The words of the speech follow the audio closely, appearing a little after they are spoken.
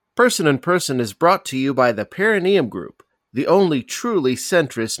Person in Person is brought to you by the Perineum Group, the only truly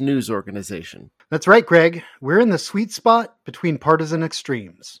centrist news organization. That's right, Greg. We're in the sweet spot between partisan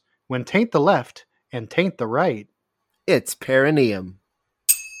extremes. When tain't the left and tain't the right. It's Perineum.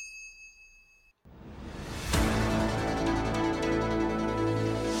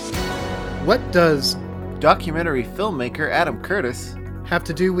 What does Documentary filmmaker Adam Curtis have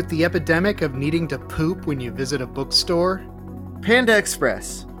to do with the epidemic of needing to poop when you visit a bookstore? Panda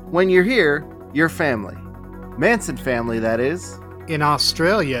Express. When you're here, you're family. Manson family, that is. In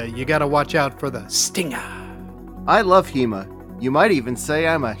Australia, you gotta watch out for the stinger. I love Hema. You might even say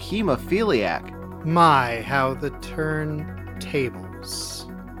I'm a hemophiliac. My, how the turntables.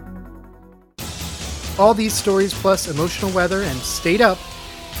 All these stories plus emotional weather and stayed up.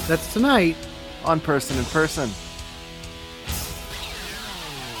 That's tonight on Person in Person.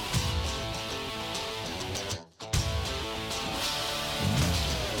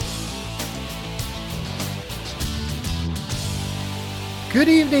 Good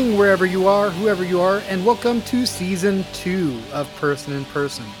evening, wherever you are, whoever you are, and welcome to Season 2 of Person in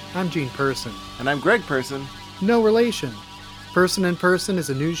Person. I'm Gene Person. And I'm Greg Person. No relation. Person in Person is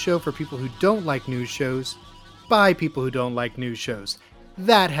a news show for people who don't like news shows, by people who don't like news shows.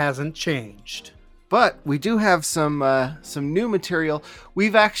 That hasn't changed. But we do have some new material.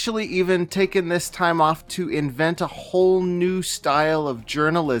 We've actually even taken this time off to invent a whole new style of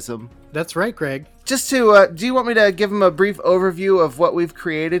journalism. That's right, Greg. Just to, do you want me to give them a brief overview of what we've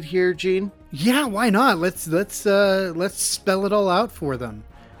created here, Gene? Yeah, why not? Let's spell it all out for them.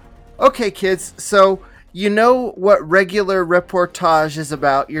 Okay, kids. So you know what regular reportage is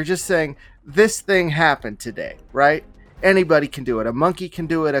about. You're just saying this thing happened today, right? Anybody can do it. A monkey can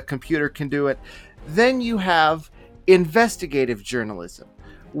do it. A computer can do it. Then you have investigative journalism,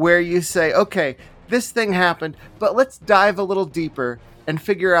 where you say, okay, this thing happened, but let's dive a little deeper and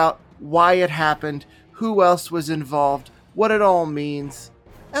figure out why it happened, who else was involved, what it all means.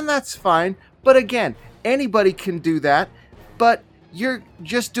 And that's fine. But again, anybody can do that, but you're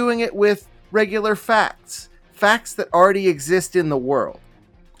just doing it with regular facts that already exist in the world.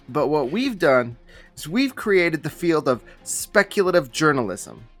 But what we've done is we've created the field of speculative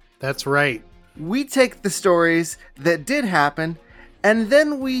journalism. That's right. We take the stories that did happen, and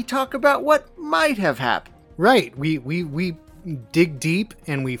then we talk about what might have happened. Right. We dig deep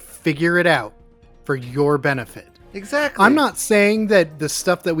and we figure it out for your benefit. Exactly. I'm not saying that the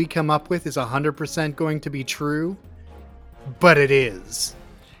stuff that we come up with is 100% going to be true, but it is.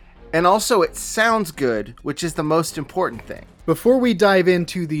 And also it sounds good, which is the most important thing. Before we dive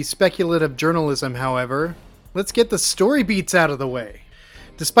into the speculative journalism, however, let's get the story beats out of the way.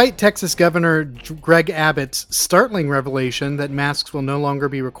 Despite Texas Governor Greg Abbott's startling revelation that masks will no longer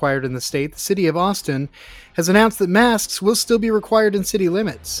be required in the state, the city of Austin has announced that masks will still be required in city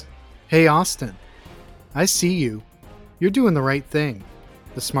limits. Hey, Austin, I see you. You're doing the right thing,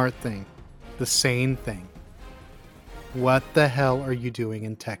 the smart thing, the sane thing. What the hell are you doing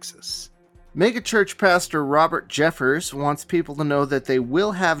in Texas? Megachurch pastor Robert Jeffers wants people to know that they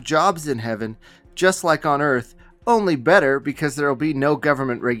will have jobs in heaven, just like on earth, only better because there will be no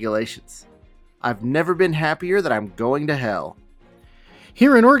government regulations. I've never been happier that I'm going to hell.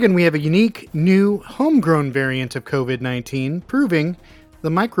 Here in Oregon, we have a unique, new, homegrown variant of COVID-19, proving the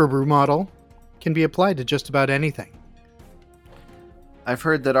microbrew model can be applied to just about anything. I've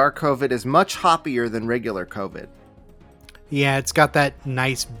heard that our COVID is much hoppier than regular COVID. Yeah, it's got that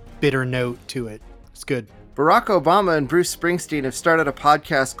nice, bitter note to it. It's good. Barack Obama and Bruce Springsteen have started a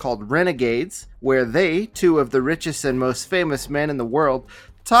podcast called Renegades, where they, two of the richest and most famous men in the world,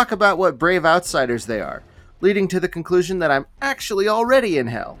 talk about what brave outsiders they are, leading to the conclusion that I'm actually already in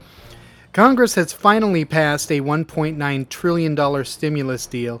hell. Congress has finally passed a $1.9 trillion stimulus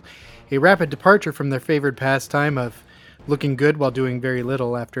deal, a rapid departure from their favored pastime of looking good while doing very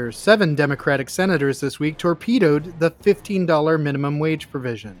little after 7 Democratic senators this week torpedoed the $15 minimum wage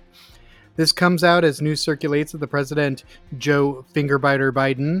provision. This comes out as news circulates that the president, Joe Fingerbiter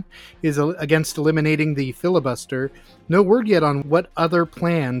Biden, is against eliminating the filibuster. No word yet on what other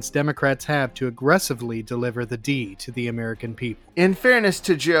plans Democrats have to aggressively deliver the D to the American people. In fairness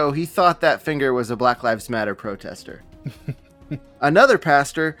to Joe, he thought that finger was a Black Lives Matter protester. Another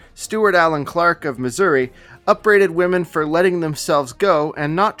pastor, Stuart Allen Clark of Missouri, upbraided women for letting themselves go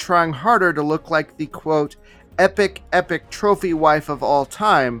and not trying harder to look like the, quote, epic trophy wife of all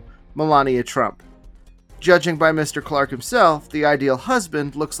time, Melania Trump. Judging by Mr. Clark himself, the ideal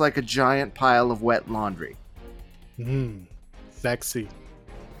husband looks like a giant pile of wet laundry. Sexy.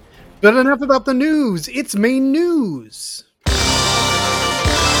 But enough about the news. It's main news.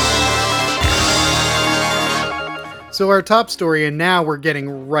 So our top story, and now we're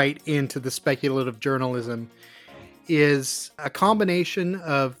getting right into the speculative journalism, is a combination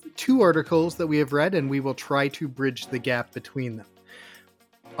of two articles that we have read, and we will try to bridge the gap between them.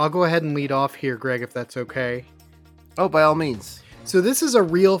 I'll go ahead and lead off here, Greg, if that's okay. Oh, by all means. So this is a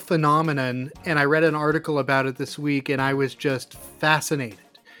real phenomenon, and I read an article about it this week, and I was just fascinated.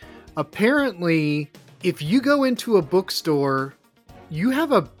 Apparently, if you go into a bookstore, you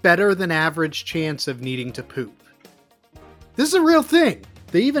have a better than average chance of needing to poop. This is a real thing.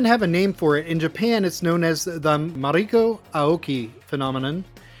 They even have a name for it. In Japan, it's known as the Mariko Aoki phenomenon.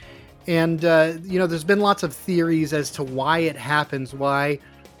 And, there's been lots of theories as to why it happens, why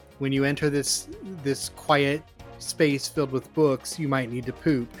when you enter this quiet space filled with books, you might need to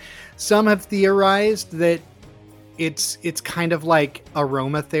poop. Some have theorized that it's kind of like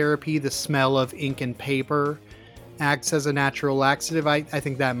aromatherapy. The smell of ink and paper acts as a natural laxative. I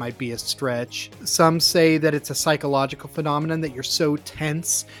think that might be a stretch. Some say that it's a psychological phenomenon, that you're so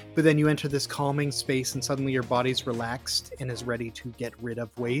tense, but then you enter this calming space and suddenly your body's relaxed and is ready to get rid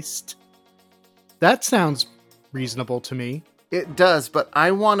of waste. That sounds reasonable to me. It does, but I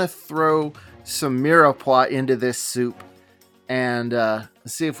want to throw some mirepoix into this soup and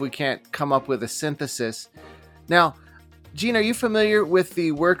see if we can't come up with a synthesis. Now, Gene, are you familiar with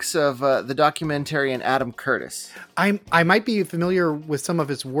the works of the documentarian Adam Curtis? I might be familiar with some of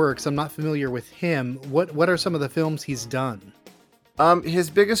his works. I'm not familiar with him. What are some of the films he's done? His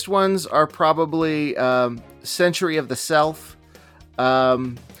biggest ones are probably Century of the Self,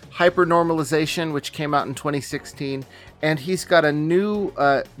 Hypernormalization, which came out in 2016, and he's got a new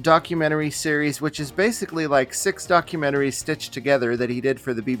documentary series, which is basically like 6 documentaries stitched together that he did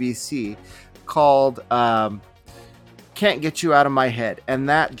for the BBC, called Can't Get You Out of My Head, and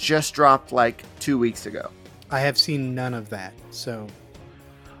that just dropped like 2 weeks ago. I have seen none of that, so...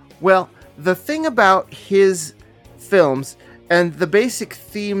 Well, the thing about his films, and the basic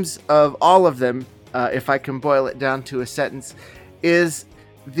themes of all of them, if I can boil it down to a sentence, is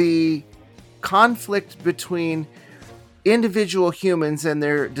the conflict between individual humans and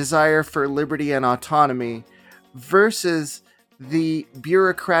their desire for liberty and autonomy versus the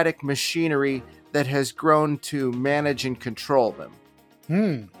bureaucratic machinery that has grown to manage and control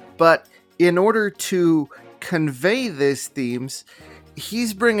them. But in order to convey these themes,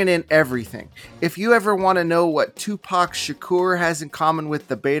 he's bringing in everything. If you ever want to know what Tupac Shakur has in common with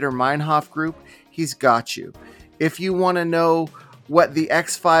the Baader-Meinhof group, he's got you. If you want to know what the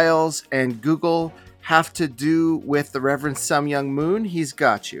X-Files and Google have to do with the Reverend Sun Myung Moon, he's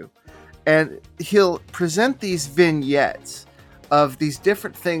got you. And he'll present these vignettes of these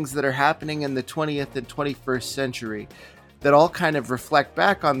different things that are happening in the 20th and 21st century that all kind of reflect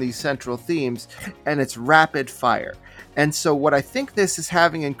back on these central themes, and it's rapid fire. And so what I think this is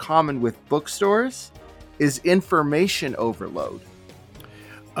having in common with bookstores is information overload.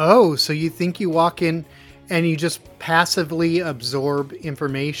 Oh, so you think you walk in and you just passively absorb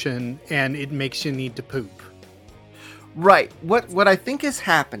information and it makes you need to poop. Right. What I think is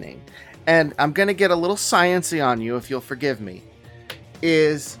happening, and I'm going to get a little sciencey on you if you'll forgive me,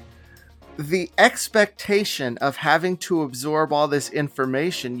 is the expectation of having to absorb all this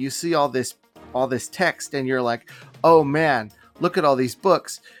information. You see all this text and you're like, oh man, look at all these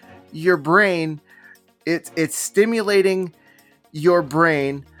books. Your brain, it's stimulating your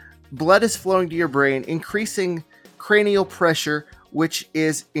brain. Blood is flowing to your brain, increasing cranial pressure, which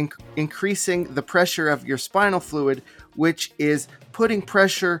is increasing the pressure of your spinal fluid, which is putting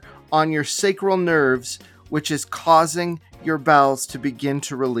pressure on your sacral nerves, which is causing your bowels to begin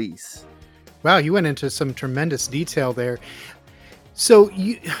to release. Wow, you went into some tremendous detail there. So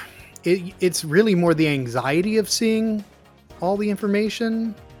it's really more the anxiety of seeing all the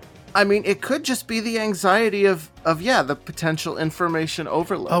information? I mean, it could just be the anxiety of the potential information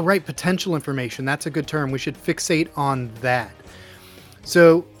overload. Oh, right, potential information. That's a good term. We should fixate on that.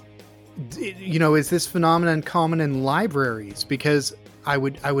 So, is this phenomenon common in libraries? Because I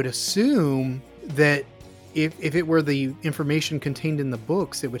would assume that if it were the information contained in the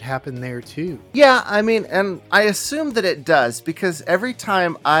books, it would happen there too. Yeah, I mean, and I assume that it does, because every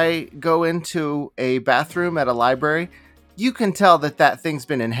time I go into a bathroom at a library, you can tell that thing's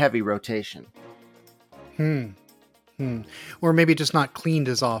been in heavy rotation. Or maybe just not cleaned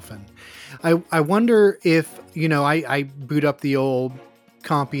as often. I wonder if, I boot up the old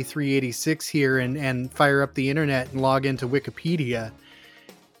Compy 386 here and fire up the internet and log into Wikipedia.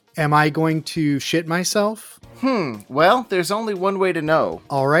 Am I going to shit myself? Well, there's only one way to know.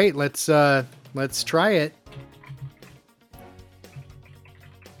 All right, let's try it.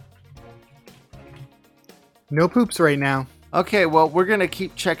 No poops right now. Okay, well, we're going to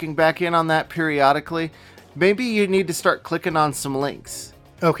keep checking back in on that periodically. maybe you need to start clicking on some links.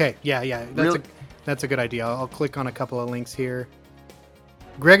 Okay, yeah. Really? That's a good idea. I'll click on a couple of links here.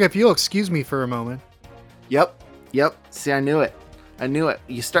 Greg, if you'll excuse me for a moment. Yep. See, I knew it.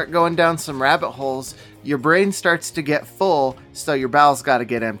 You start going down some rabbit holes, your brain starts to get full, so your bowels got to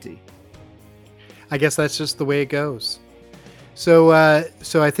get empty. I guess that's just the way it goes. So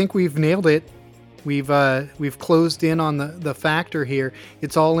I think we've nailed it. We've closed in on the factor here.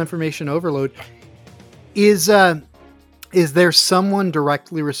 It's all information overload. Is there someone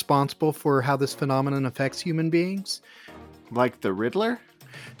directly responsible for how this phenomenon affects human beings? Like the Riddler?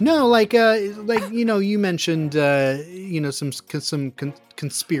 No, like you mentioned some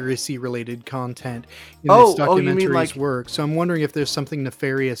conspiracy related content in this documentary's work. So I'm wondering if there's something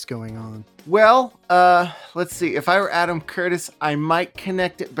nefarious going on. Well, let's see. If I were Adam Curtis, I might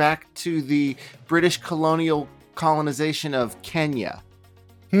connect it back to the British colonial colonization of Kenya.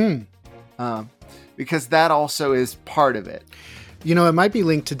 Because that also is part of it. You know, it might be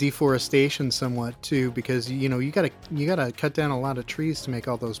linked to deforestation somewhat too, because you gotta cut down a lot of trees to make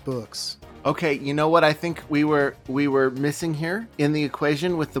all those books. Okay, you know what I think we were missing here in the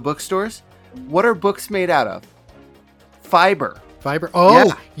equation with the bookstores? What are books made out of? Fiber.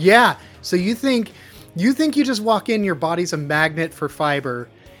 Oh, yeah. So you think you just walk in, your body's a magnet for fiber,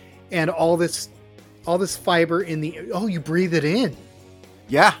 and all this fiber in you breathe it in.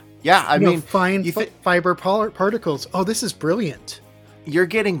 Yeah. I mean, fine fiber particles. Oh, this is brilliant. You're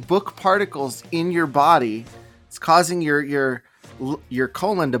getting book particles in your body. It's causing your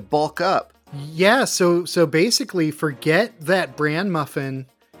colon to bulk up. Yeah. So basically, forget that bran muffin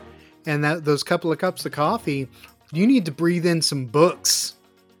and those couple of cups of coffee. You need to breathe in some books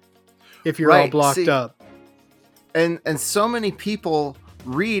if you're all blocked up. And so many people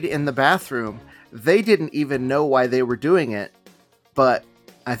read in the bathroom. They didn't even know why they were doing it, but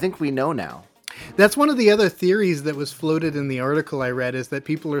I think we know now. That's one of the other theories that was floated in the article I read, is that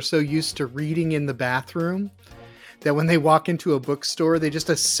people are so used to reading in the bathroom that when they walk into a bookstore, they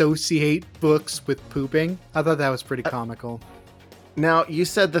just associate books with pooping. I thought that was pretty comical. Now, you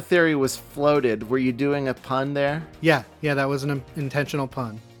said the theory was floated. Were you doing a pun there? Yeah, that was an intentional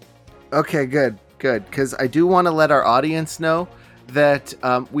pun. Okay, good. Because I do want to let our audience know that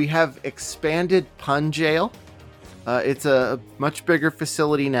we have expanded Pun Jail. It's a much bigger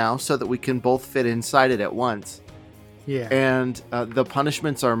facility now so that we can both fit inside it at once. Yeah. And the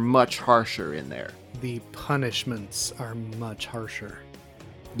punishments are much harsher in there. The punishments are much harsher.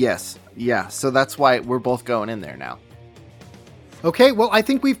 Yes. Yeah. So that's why we're both going in there now. Okay. Well, I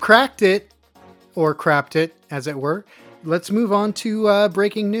think we've cracked it, or crapped it, as it were. Let's move on to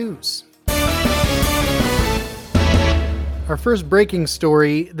breaking news. Our first breaking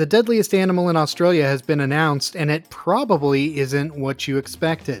story: the deadliest animal in Australia has been announced, and it probably isn't what you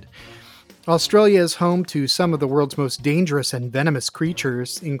expected. Australia is home to some of the world's most dangerous and venomous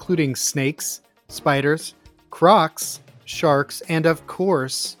creatures, including snakes, spiders, crocs, sharks, and of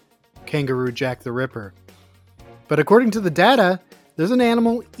course, Kangaroo Jack the Ripper. But according to the data, there's an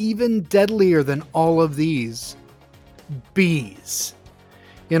animal even deadlier than all of these: bees.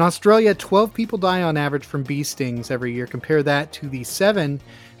 In Australia, 12 people die on average from bee stings every year. Compare that to the 7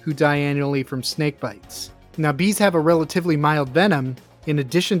 who die annually from snake bites. Now, bees have a relatively mild venom, in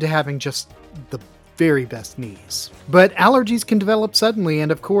addition to having just the very best knees. But allergies can develop suddenly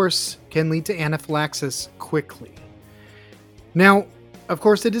and, of course, can lead to anaphylaxis quickly. Now, of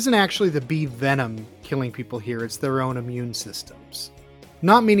course, it isn't actually the bee venom killing people here, it's their own immune systems.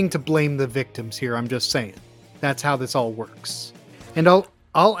 Not meaning to blame the victims here, I'm just saying. That's how this all works. And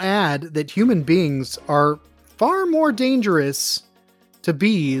I'll add that human beings are far more dangerous to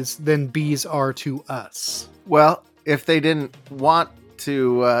bees than bees are to us. Well, if they didn't want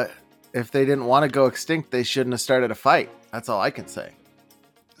to go extinct, they shouldn't have started a fight. That's all I can say.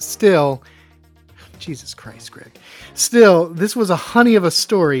 Still, Jesus Christ, Greg. Still, this was a honey of a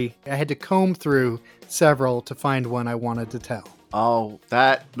story. I had to comb through several to find one I wanted to tell. Oh,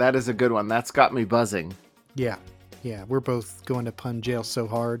 that is a good one. That's got me buzzing. Yeah, we're both going to pun jail so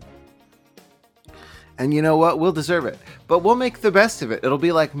hard. And you know what? We'll deserve it. But we'll make the best of it. It'll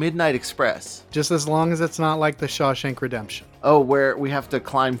be like Midnight Express. Just as long as it's not like the Shawshank Redemption. Oh, where we have to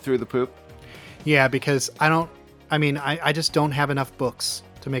climb through the poop? Yeah, because I just don't have enough books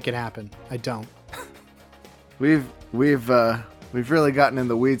to make it happen. I don't. We've really gotten in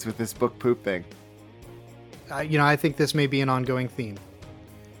the weeds with this book poop thing. I think this may be an ongoing theme.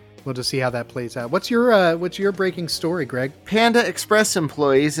 We'll just see how that plays out. What's your breaking story, Greg? Panda Express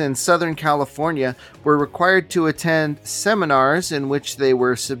employees in Southern California were required to attend seminars in which they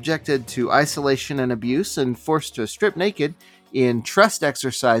were subjected to isolation and abuse and forced to strip naked in trust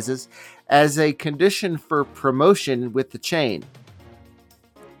exercises as a condition for promotion with the chain.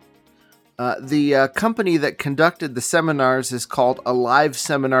 The company that conducted the seminars is called Alive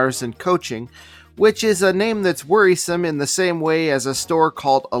Seminars and Coaching, which is a name that's worrisome in the same way as a store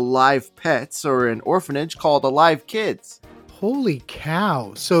called Alive Pets or an orphanage called Alive Kids. Holy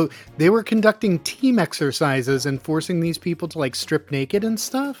cow. So they were conducting team exercises and forcing these people to like strip naked and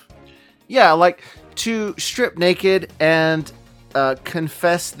stuff? Yeah, like to strip naked and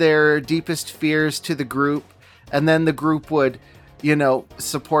confess their deepest fears to the group, and then the group would,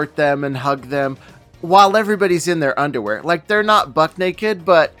 support them and hug them while everybody's in their underwear. Like, they're not buck naked,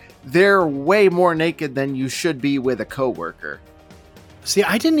 but they're way more naked than you should be with a coworker. See,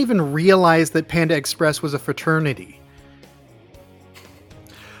 I didn't even realize that Panda Express was a fraternity.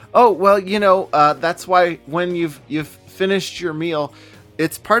 Oh, well, that's why when you've finished your meal,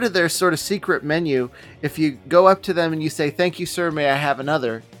 it's part of their sort of secret menu. If you go up to them and you say, "Thank you, sir, may I have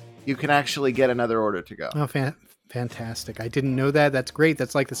another?" you can actually get another order to go. Oh, fantastic. I didn't know that. That's great.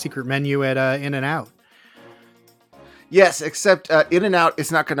 That's like the secret menu at In-N-Out. Yes, except In-N-Out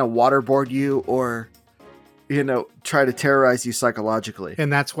is not going to waterboard you or, try to terrorize you psychologically.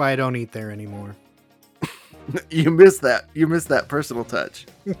 And that's why I don't eat there anymore. You miss that. You miss that personal touch.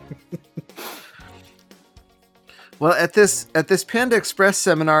 Well, at this Panda Express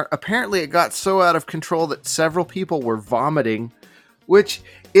seminar, apparently it got so out of control that several people were vomiting, which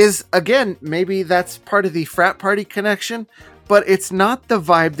is, again, maybe that's part of the frat party connection, but it's not the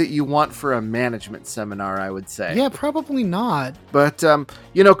vibe that you want for a management seminar, I would say. Yeah, probably not. But,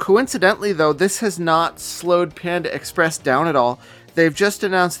 coincidentally, though, this has not slowed Panda Express down at all. They've just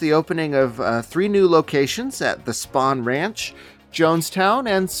announced the opening of 3 new locations at the Spawn Ranch, Jonestown,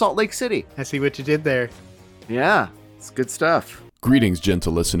 and Salt Lake City. I see what you did there. Yeah, it's good stuff. Greetings,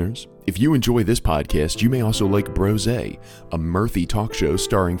 gentle listeners. If you enjoy this podcast, you may also like Brose, a mirthy talk show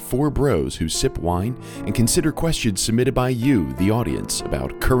starring 4 bros who sip wine and consider questions submitted by you, the audience,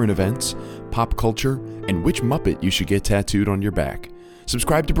 about current events, pop culture, and which Muppet you should get tattooed on your back.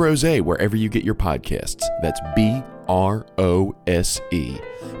 Subscribe to Brose wherever you get your podcasts. That's BROSE.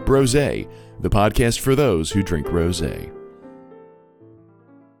 Brose, the podcast for those who drink rosé.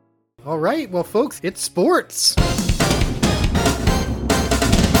 All right, well, folks, it's sports.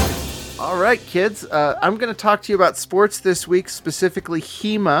 All right, kids, I'm going to talk to you about sports this week, specifically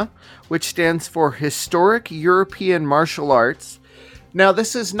HEMA, which stands for Historic European Martial Arts. Now,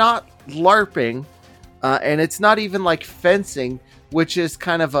 this is not LARPing, and it's not even like fencing, which is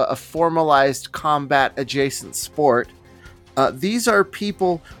kind of a formalized combat-adjacent sport. These are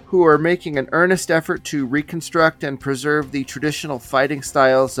people who are making an earnest effort to reconstruct and preserve the traditional fighting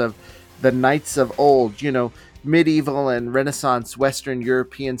styles of the knights of old, medieval and Renaissance Western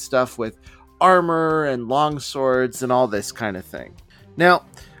European stuff with armor and long swords and all this kind of thing. Now,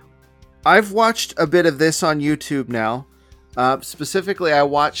 I've watched a bit of this on YouTube now. Specifically, I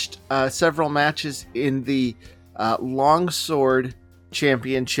watched several matches in the Longsword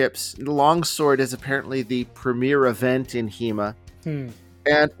Championships. Longsword is apparently the premier event in HEMA.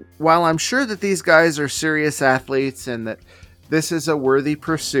 And while I'm sure that these guys are serious athletes and that this is a worthy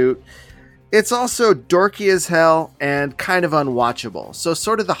pursuit, it's also dorky as hell and kind of unwatchable. So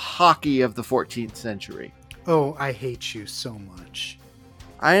sort of the hockey of the 14th century. Oh, I hate you so much.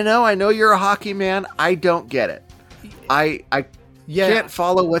 I know you're a hockey man. I don't get it. I can't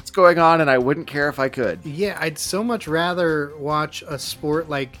follow what's going on, and I wouldn't care if I could. Yeah, I'd so much rather watch a sport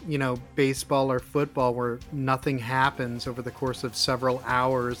like, baseball or football where nothing happens over the course of several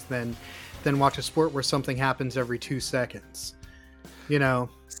hours than watch a sport where something happens every 2 seconds.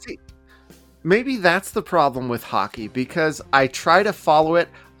 See, maybe that's the problem with hockey, because I try to follow it.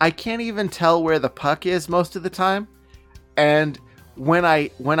 I can't even tell where the puck is most of the time. And when I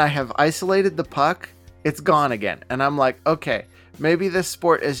have isolated the puck, it's gone again. And I'm like, okay, maybe this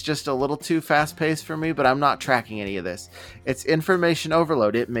sport is just a little too fast paced for me, but I'm not tracking any of this. It's information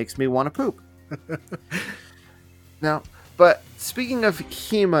overload. It makes me want to poop. Now, but speaking of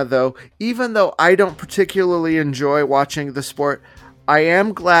HEMA though, even though I don't particularly enjoy watching the sport, I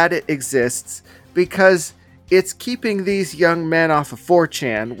am glad it exists because it's keeping these young men off of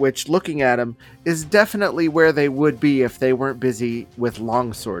 4chan, which, looking at them, is definitely where they would be if they weren't busy with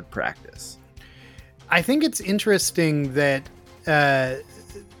longsword practice. I think it's interesting that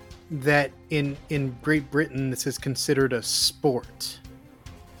that in Great Britain this is considered a sport,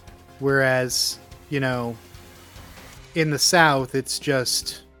 whereas in the South it's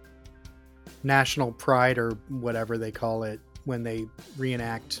just national pride or whatever they call it when they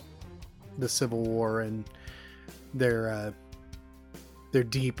reenact the Civil War and their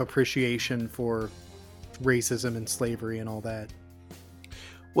deep appreciation for racism and slavery and all that.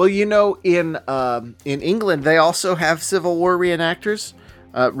 Well, in England, they also have Civil War reenactors,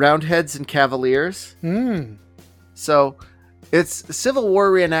 Roundheads and Cavaliers. So it's Civil War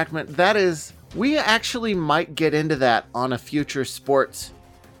reenactment. That is, we actually might get into that on a future sports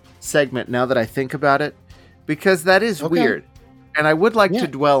segment now that I think about it, because that is weird. And I would like to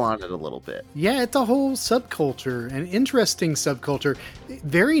dwell on it a little bit. Yeah, it's a whole subculture, an interesting subculture.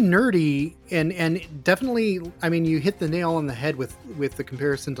 Very nerdy, and definitely, I mean, you hit the nail on the head with the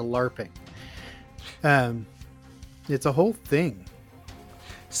comparison to LARPing. It's a whole thing.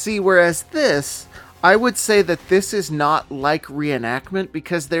 See, whereas this, I would say that this is not like reenactment,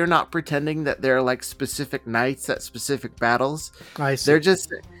 because they're not pretending that they're like specific knights at specific battles. I see.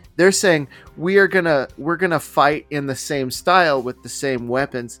 They're saying we're gonna fight in the same style with the same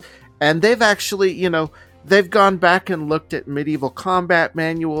weapons, and they've actually, they've gone back and looked at medieval combat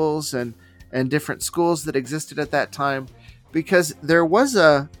manuals and different schools that existed at that time, because there was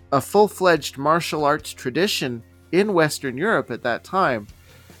a full-fledged martial arts tradition in Western Europe at that time,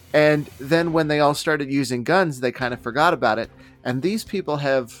 and then when they all started using guns, they kind of forgot about it, and these people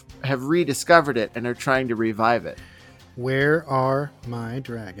have rediscovered it and are trying to revive it. Where are my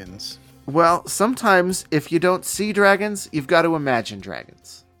dragons? Well, sometimes if you don't see dragons, you've got to imagine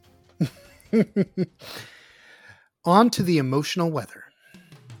dragons. On to the emotional weather.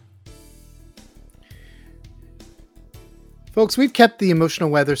 Folks, we've kept the emotional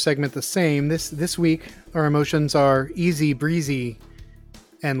weather segment the same. This week, our emotions are easy breezy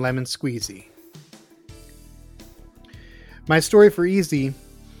and lemon squeezy. My story for easy: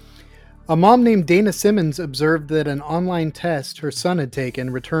 a mom named Dana Simmons observed that an online test her son had taken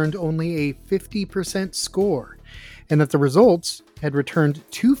returned only a 50% score, and that the results had returned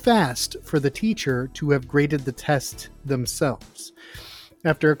too fast for the teacher to have graded the test themselves.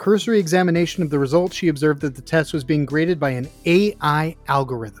 After a cursory examination of the results, she observed that the test was being graded by an AI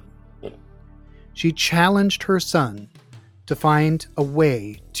algorithm. She challenged her son to find a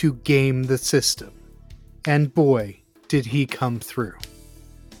way to game the system, and boy, did he come through.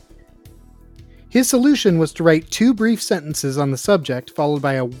 His solution was to write 2 brief sentences on the subject, followed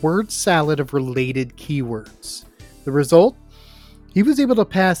by a word salad of related keywords. The result? He was able to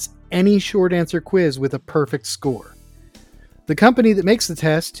pass any short answer quiz with a perfect score. The company that makes the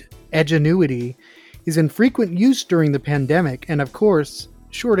test, Edgenuity, is in frequent use during the pandemic, and of course,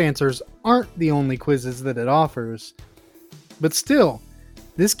 short answers aren't the only quizzes that it offers. But still,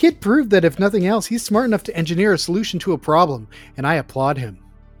 this kid proved that if nothing else, he's smart enough to engineer a solution to a problem, and I applaud him.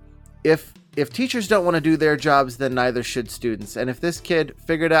 If teachers don't want to do their jobs, then neither should students. And if this kid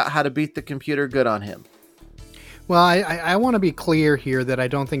figured out how to beat the computer, good on him. Well, I want to be clear here that I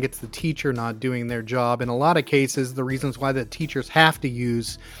don't think it's the teacher not doing their job. In a lot of cases, the reasons why the teachers have to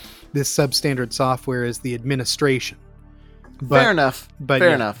use this substandard software is the administration. Fair enough.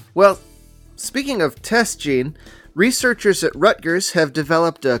 Well, speaking of tests, Gene, researchers at Rutgers have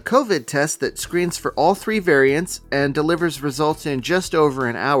developed a COVID test that screens for all 3 variants and delivers results in just over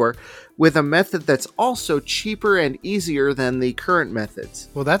an hour, with a method that's also cheaper and easier than the current methods.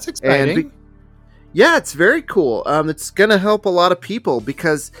 Well, that's exciting. Yeah, it's very cool. It's going to help a lot of people,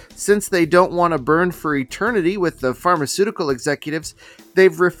 because since they don't want to burn for eternity with the pharmaceutical executives,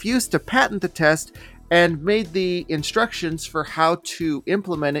 they've refused to patent the test and made the instructions for how to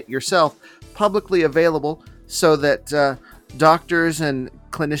implement it yourself publicly available, so that doctors and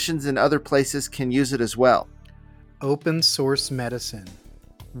clinicians in other places can use it as well. Open source medicine.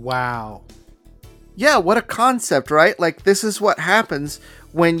 Wow. Yeah, what a concept, right? Like, this is what happens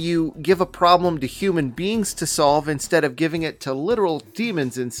when you give a problem to human beings to solve instead of giving it to literal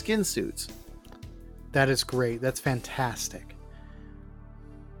demons in skin suits. That is great. That's fantastic.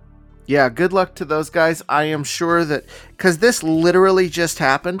 Yeah, good luck to those guys. I am sure that, because this literally just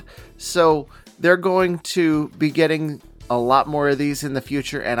happened, so they're going to be getting a lot more of these in the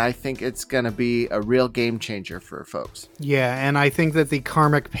future, and I think it's going to be a real game changer for folks. Yeah, and I think that the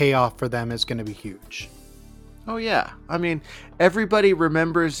karmic payoff for them is going to be huge. Oh yeah, I mean, everybody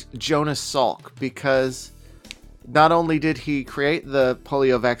remembers Jonas Salk, because not only did he create the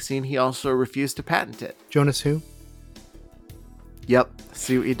polio vaccine, he also refused to patent it. Jonas who? Yep,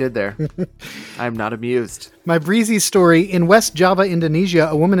 see what you did there. I'm not amused. My breezy story: in West Java, Indonesia,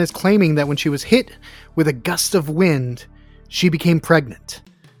 a woman is claiming that when she was hit with a gust of wind, she became pregnant.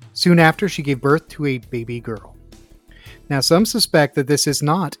 Soon after, she gave birth to a baby girl. Now, some suspect that this is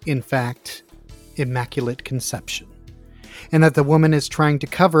not, in fact, immaculate conception, and that the woman is trying to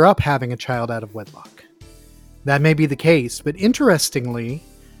cover up having a child out of wedlock. That may be the case, but interestingly,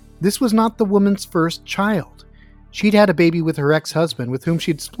 this was not the woman's first child. She'd had a baby with her ex-husband, with whom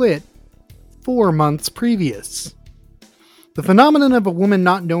she'd split 4 months previous. The phenomenon of a woman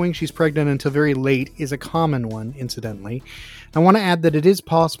not knowing she's pregnant until very late is a common one, incidentally. I want to add that it is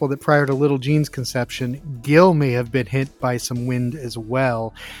possible that prior to little Jean's conception, Gil may have been hit by some wind as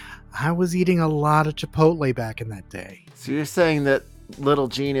well. I was eating a lot of Chipotle back in that day. So you're saying that little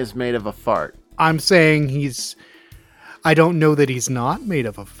Jean is made of a fart? I'm saying I don't know that he's not made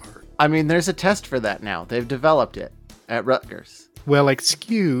of a fart. I mean, there's a test for that now. They've developed it at Rutgers. Well,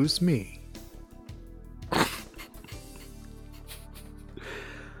 excuse me.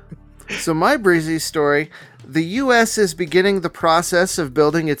 So my breezy story, the U.S. is beginning the process of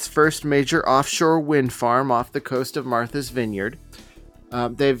building its first major offshore wind farm off the coast of Martha's Vineyard.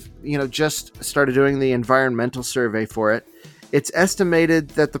 They've, just started doing the environmental survey for it. It's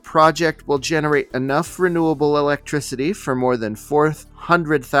estimated that the project will generate enough renewable electricity for more than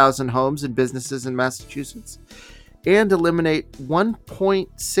 400,000 homes and businesses in Massachusetts and eliminate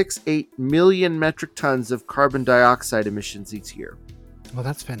 1.68 million metric tons of carbon dioxide emissions each year. Well,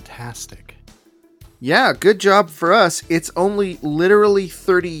 that's fantastic. Yeah, good job for us. It's only literally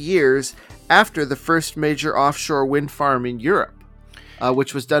 30 years after the first major offshore wind farm in Europe,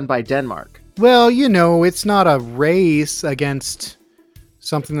 which was done by Denmark. Well, it's not a race against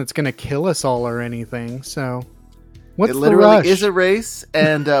something that's going to kill us all or anything. So, what's the rush? It literally is a race,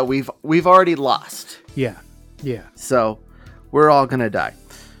 and we've already lost. Yeah. So, we're all going to die.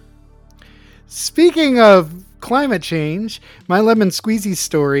 Speaking of climate change, my lemon squeezy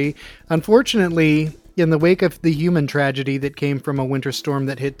story, unfortunately, in the wake of the human tragedy that came from a winter storm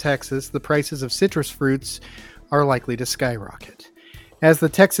that hit Texas, the prices of citrus fruits are likely to skyrocket, as the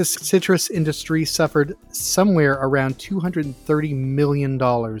Texas citrus industry suffered somewhere around $230 million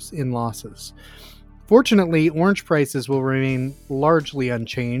in losses. Fortunately, orange prices will remain largely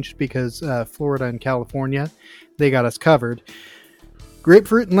unchanged because Florida and California, they got us covered.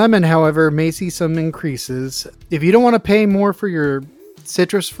 Grapefruit and lemon, however, may see some increases. If you don't want to pay more for your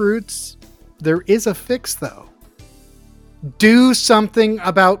citrus fruits, there is a fix, though. Do something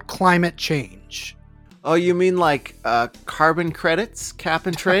about climate change. Oh, you mean like carbon credits, cap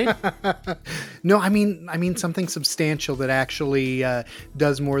and trade? No, I mean something substantial that actually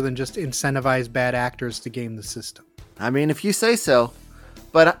does more than just incentivize bad actors to game the system. I mean, if you say so.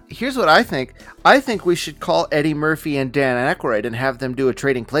 But here's what I think. I think we should call Eddie Murphy and Dan Aykroyd and have them do a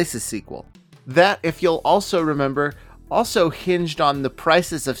Trading Places sequel. That, if you'll also remember, also hinged on the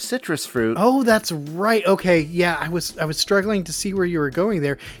prices of citrus fruit. Oh, that's right. Okay, yeah, I was struggling to see where you were going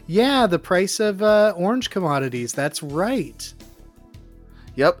there. Yeah, the price of orange commodities. That's right.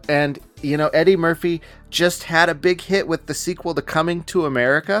 Yep, and, Eddie Murphy just had a big hit with the sequel to Coming to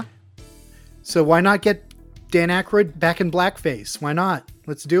America. So why not get Dan Aykroyd back in blackface? Why not?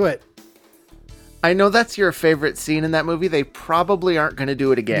 Let's do it. I know that's your favorite scene in that movie. They probably aren't going to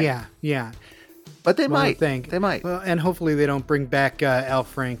do it again. Yeah. But they might. They might. Well, and hopefully they don't bring back Al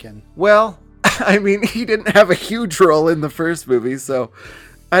Franken. Well, I mean, he didn't have a huge role in the first movie, so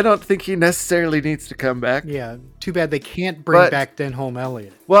I don't think he necessarily needs to come back. Yeah, too bad they can't bring back Denholm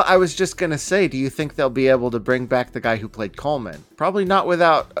Elliott. Well, I was just going to say, do you think they'll be able to bring back the guy who played Coleman? Probably not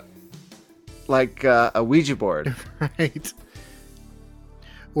without, a Ouija board. Right.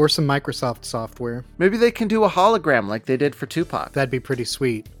 Or some Microsoft software. Maybe they can do a hologram like they did for Tupac. That'd be pretty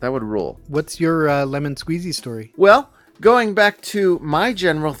sweet. That would rule. What's your lemon squeezy story? Well, going back to my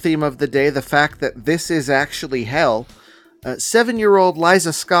general theme of the day, the fact that this is actually hell, 7-year-old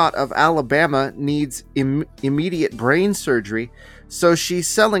Liza Scott of Alabama needs immediate brain surgery, so she's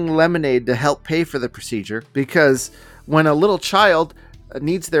selling lemonade to help pay for the procedure, because when a little child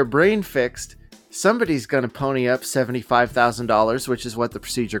needs their brain fixed, somebody's going to pony up $75,000, which is what the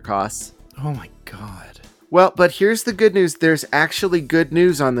procedure costs. Oh my God. Well, but here's the good news. There's actually good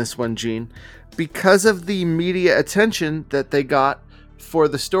news on this one, Gene. Because of the media attention that they got for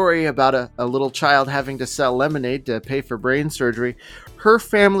the story about a little child having to sell lemonade to pay for brain surgery, her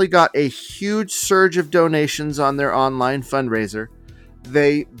family got a huge surge of donations on their online fundraiser.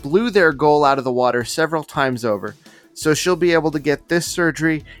 They blew their goal out of the water several times over. So she'll be able to get this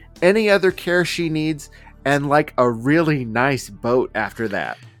surgery, any other care she needs, and like a really nice boat after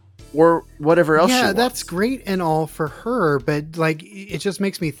that. Or whatever else she wants. Yeah, that's great and all for her, but it just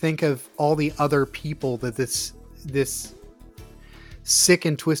makes me think of all the other people that this sick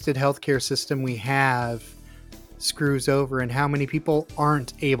and twisted healthcare system we have screws over, and how many people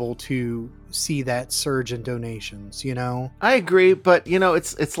aren't able to see that surge in donations, I agree, but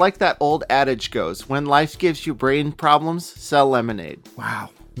it's like that old adage goes, when life gives you brain problems, sell lemonade. Wow.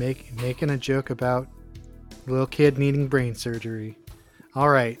 Making a joke about a little kid needing brain surgery. All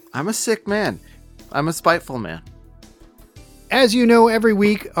right. I'm a sick man. I'm a spiteful man. As you know, every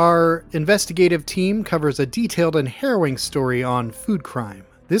week our investigative team covers a detailed and harrowing story on food crime.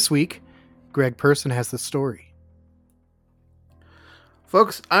 This week, Greg Person has the story.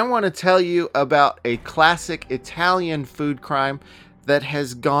 Folks, I want to tell you about a classic Italian food crime that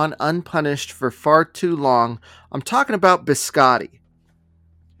has gone unpunished for far too long. I'm talking about biscotti.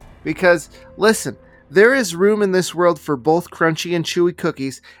 Because, listen, there is room in this world for both crunchy and chewy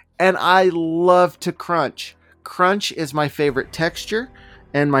cookies, and I love to crunch. Crunch is my favorite texture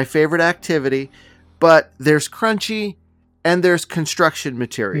and my favorite activity, but there's crunchy and there's construction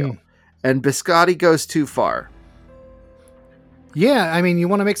material, and biscotti goes too far. Yeah, I mean, you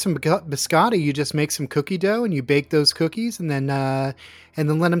want to make some biscotti, you just make some cookie dough and you bake those cookies and then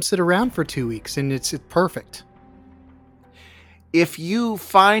let them sit around for 2 weeks, and it's perfect. If you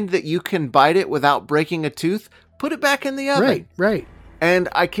find that you can bite it without breaking a tooth, put it back in the oven. Right. And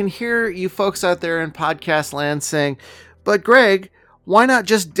I can hear you folks out there in podcast land saying, but Greg, why not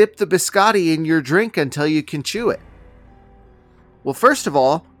just dip the biscotti in your drink until you can chew it? Well, first of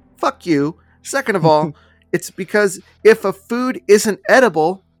all, fuck you. Second of all, it's because if a food isn't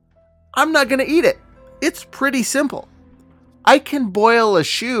edible, I'm not going to eat it. It's pretty simple. I can boil a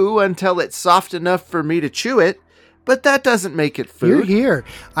shoe until it's soft enough for me to chew it, but that doesn't make it food. Here.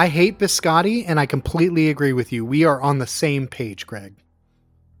 I hate biscotti, and I completely agree with you. We are on the same page, Greg.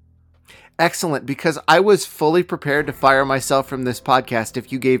 Excellent, because I was fully prepared to fire myself from this podcast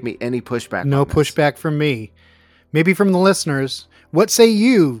if you gave me any pushback. No pushback from me. Maybe from the listeners. What say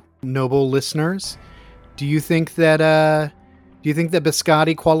you, noble listeners? Do you think that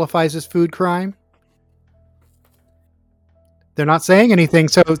biscotti qualifies as food crime? They're not saying anything,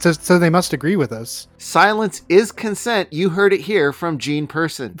 so they must agree with us. Silence is consent. You heard it here from Gene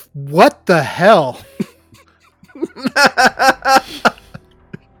Person. What the hell?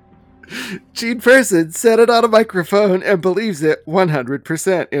 Gene Person said it on a microphone and believes it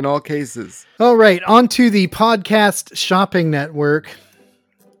 100% in all cases. All right, on to the podcast shopping network.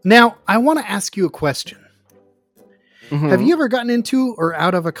 Now, I want to ask you a question. Mm-hmm. Have you ever gotten into or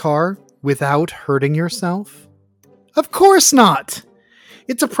out of a car without hurting yourself? Of course not.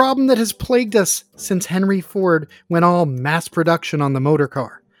 It's a problem that has plagued us since Henry Ford went all mass production on the motor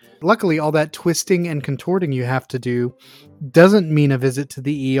car. Luckily, all that twisting and contorting you have to do doesn't mean a visit to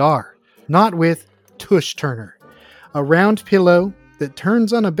the ER. Not with Tush Turner, a round pillow that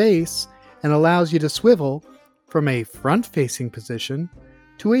turns on a base and allows you to swivel from a front-facing position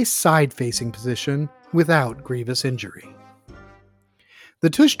to a side-facing position without grievous injury. The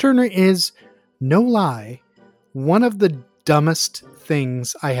Tush Turner is, no lie, one of the dumbest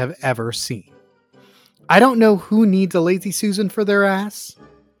things I have ever seen. I don't know who needs a Lazy Susan for their ass.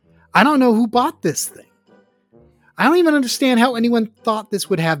 I don't know who bought this thing. I don't even understand how anyone thought this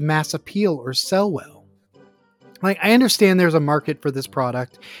would have mass appeal or sell well. Like, I understand there's a market for this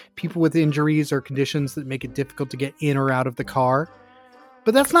product, people with injuries or conditions that make it difficult to get in or out of the car.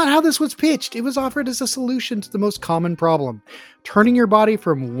 But that's not how this was pitched. It was offered as a solution to the most common problem, turning your body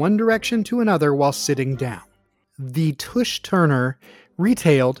from one direction to another while sitting down. The Tush Turner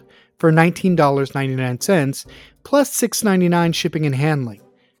retailed for $19.99 plus $6.99 shipping and handling.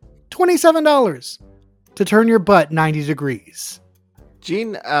 $27 to turn your butt 90 degrees.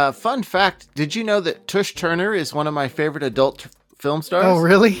 Gene, fun fact, did you know that Tush Turner is one of my favorite adult film stars? Oh,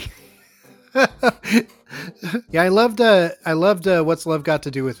 really? Yeah, I loved What's Love Got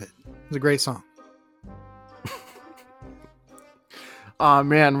to Do with It. It was a great song. Oh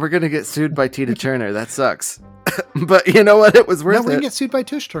man, we're going to get sued by Tina Turner. That sucks. But you know what? It was worth it. No, we're going to get sued by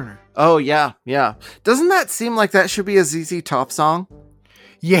Tush Turner. Oh, yeah. Doesn't that seem like that should be a ZZ Top song?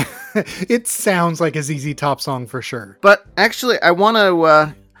 Yeah, it sounds like a ZZ Top song for sure. But actually, I want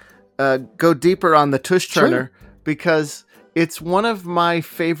to go deeper on the Tush Turner because it's one of my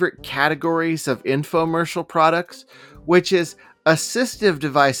favorite categories of infomercial products, which is assistive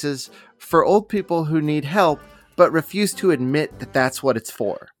devices for old people who need help but refuse to admit that that's what it's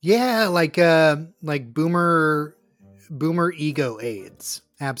for. Yeah, like boomer ego aids.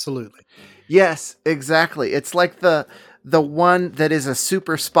 Absolutely. Yes, exactly. It's like the one that is a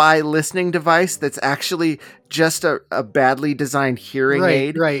super spy listening device that's actually just a badly designed hearing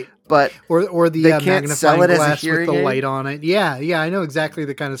aid. Right. But or the they can't magnifying sell it as a glass hearing with the aid? light on it. Yeah, I know exactly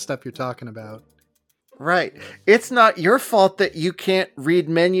the kind of stuff you're talking about. Right. It's not your fault that you can't read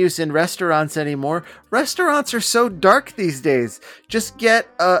menus in restaurants anymore. Restaurants are so dark these days. Just get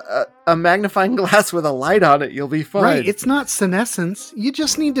a magnifying glass with a light on it. You'll be fine. Right. It's not senescence. You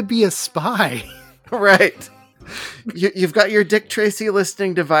just need to be a spy. Right. You've got your Dick Tracy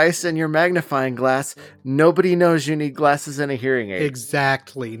listening device and your magnifying glass. Nobody knows you need glasses and a hearing aid.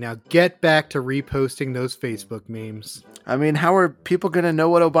 Exactly. Now get back to reposting those Facebook memes. I mean, how are people going to know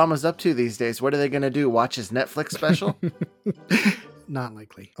what Obama's up to these days? What are they going to do? Watch his Netflix special? Not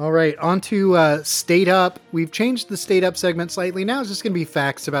likely. All right, on to State Up. We've changed the State Up segment slightly. Now it's just going to be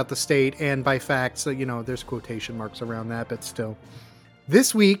facts about the state, and by facts, there's quotation marks around that, but still.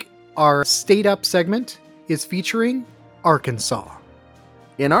 This week, our State Up segment is featuring Arkansas.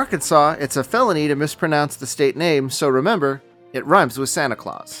 In Arkansas, it's a felony to mispronounce the state name, so remember, it rhymes with Santa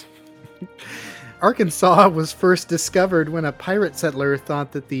Claus. Arkansas was first discovered when a pirate settler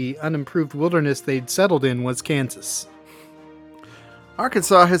thought that the unimproved wilderness they'd settled in was Kansas.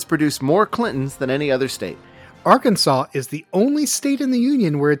 Arkansas has produced more Clintons than any other state. Arkansas is the only state in the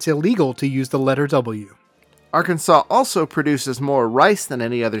union where it's illegal to use the letter W. Arkansas also produces more rice than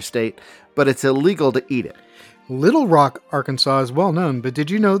any other state, but it's illegal to eat it. Little Rock, Arkansas is well known, but did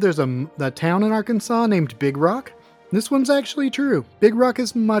you know there's a town in Arkansas named Big Rock? This one's actually true. Big Rock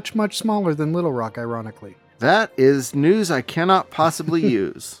is much, much smaller than Little Rock, ironically. That is news I cannot possibly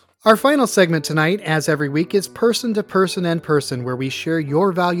use. Our final segment tonight, as every week, is Person to Person and Person, where we share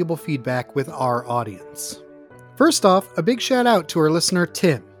your valuable feedback with our audience. First off, a big shout out to our listener,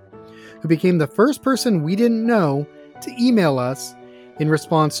 Tim, who became the first person we didn't know to email us in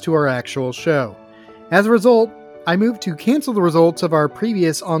response to our actual show. As a result, I moved to cancel the results of our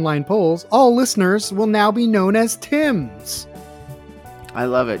previous online polls. All listeners will now be known as Tims. I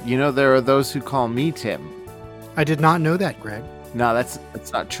love it. You know, there are those who call me Tim. I did not know that, Greg. No, that's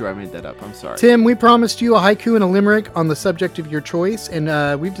not true. I made that up. I'm sorry. Tim, we promised you a haiku and a limerick on the subject of your choice,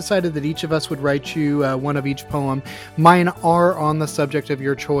 and we've decided that each of us would write you one of each poem. Mine are on the subject of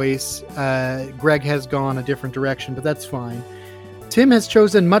your choice. Greg has gone a different direction, but that's fine. Tim has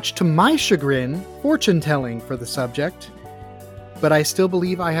chosen, much to my chagrin, fortune-telling for the subject, but I still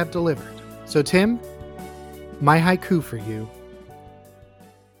believe I have delivered. So, Tim, my haiku for you.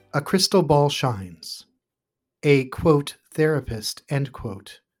 A crystal ball shines. A, quote, therapist, end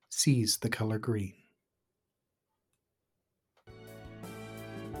quote, sees the color green.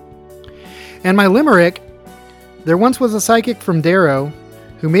 And my limerick, there once was a psychic from Darrow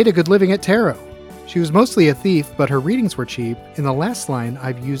who made a good living at tarot. She was mostly a thief, but her readings were cheap. In the last line,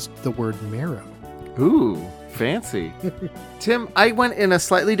 I've used the word marrow. Ooh, fancy. Tim, I went in a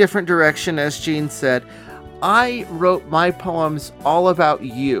slightly different direction, as Gene said. I wrote my poems all about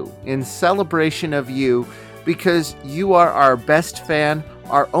you, in celebration of you, because you are our best fan,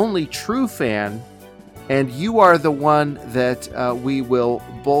 our only true fan, and you are the one that we will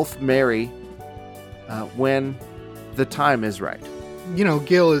both marry when the time is right. You know,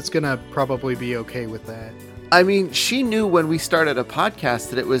 Gil is going to probably be okay with that. I mean, she knew when we started a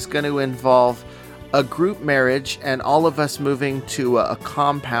podcast that it was going to involve a group marriage and all of us moving to a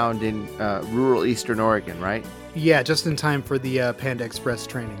compound in rural Eastern Oregon, right? Yeah, just in time for the Panda Express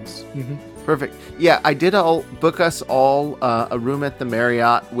trainings. Mm-hmm. Perfect. Yeah, I did book us all a room at the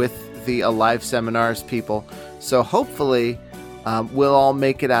Marriott with the Alive Seminars people. So hopefully we'll all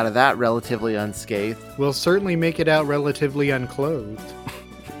make it out of that relatively unscathed. We'll certainly make it out relatively unclothed.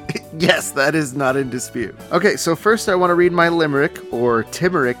 Yes, that is not in dispute. Okay, so first I want to read my limerick, or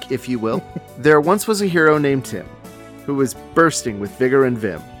Timerick, if you will. There once was a hero named Tim, who was bursting with vigor and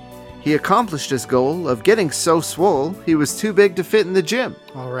vim. He accomplished his goal of getting so swole, he was too big to fit in the gym.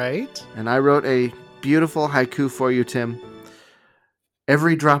 All right. And I wrote a beautiful haiku for you, Tim.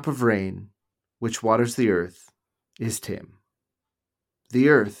 Every drop of rain which waters the earth is Tim. The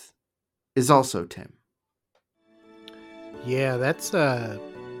earth is also Tim. Yeah, that's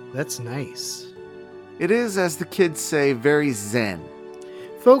nice. It is, as the kids say, very zen.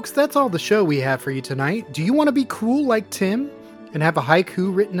 Folks, that's all the show we have for you tonight. Do you want to be cool like Tim and have a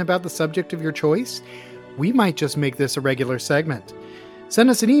haiku written about the subject of your choice? We might just make this a regular segment. Send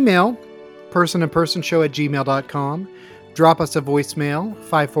us an email, personandpersonshow@gmail.com. Drop us a voicemail,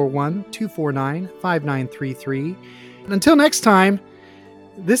 541-249-5933. Until next time,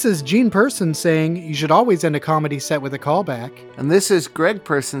 this is Gene Person saying you should always end a comedy set with a callback. And this is Greg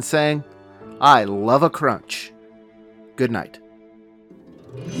Person saying, I love a crunch. Good night.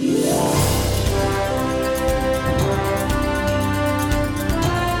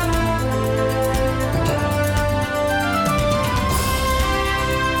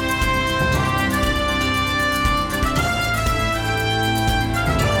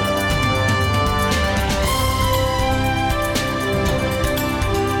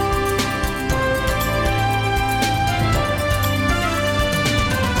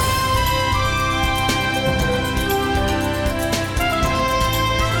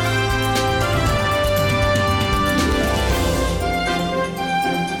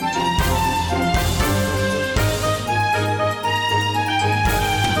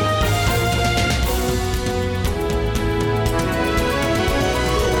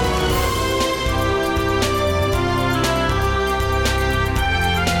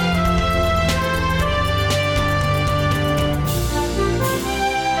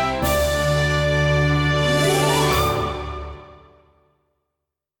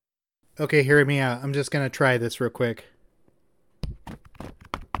 Okay, hear me out. I'm just going to try this real quick.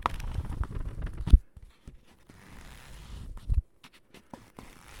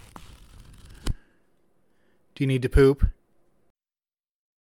 Do you need to poop?